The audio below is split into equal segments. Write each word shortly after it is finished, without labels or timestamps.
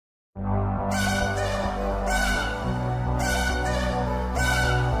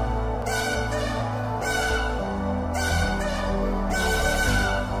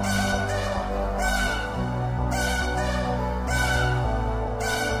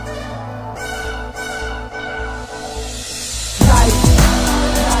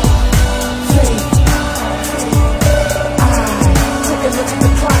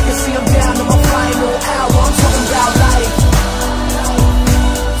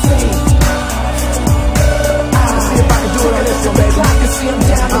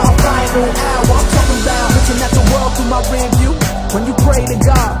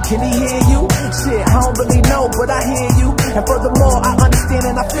And furthermore, I understand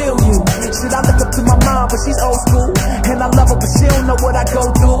and I feel you. Shit, I look up to my mom, but she's old school. And I love her, but she don't know what I go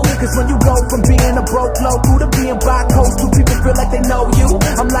through. Cause when you go from being a broke local to being bi-coastal, people feel like they know you.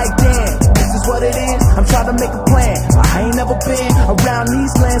 I'm like, damn, this is what it is. I'm trying to make a plan. I ain't never been around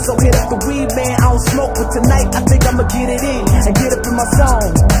these lands, so hit up the weed, man. I don't smoke, but tonight I think I'ma get it in and get up in my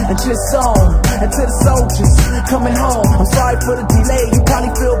zone and just zone. And to the soldiers coming home, I'm sorry for the delay. You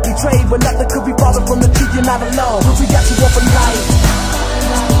probably feel betrayed, but nothing could be farther from the truth. You're not alone. We got you up for life.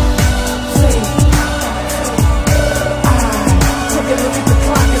 Take a look at the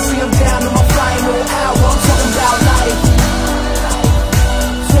clock and see I'm down to my final hour. I'm talking about life.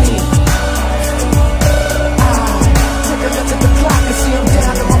 Take a look at the clock and see I'm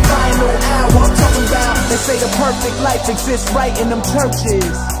down to my final hour. I'm talking about. They say the perfect life exists right in them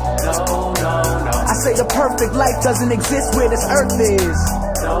churches. No, no, no. I say the perfect life doesn't exist where this earth is.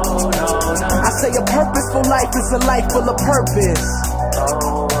 No, no, no. I say a purposeful life is a life full of purpose.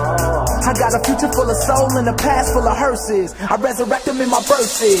 I got a future full of soul and a past full of hearses. I resurrect them in my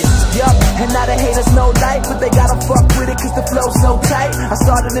verses. Yup, and now the haters know life, but they gotta fuck with it cause the flow's so tight. I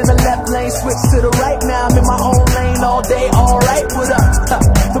started in the left lane, switched to the right. Now I'm in my own lane all day, alright, what up?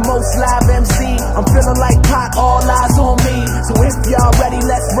 The most live MC, I'm feeling like Pac, all eyes on me. So if y'all ready,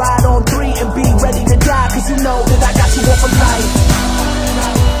 let's ride on 3 and be ready to die. Cause you know that I got you up for life.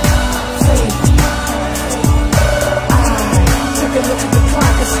 Take a look at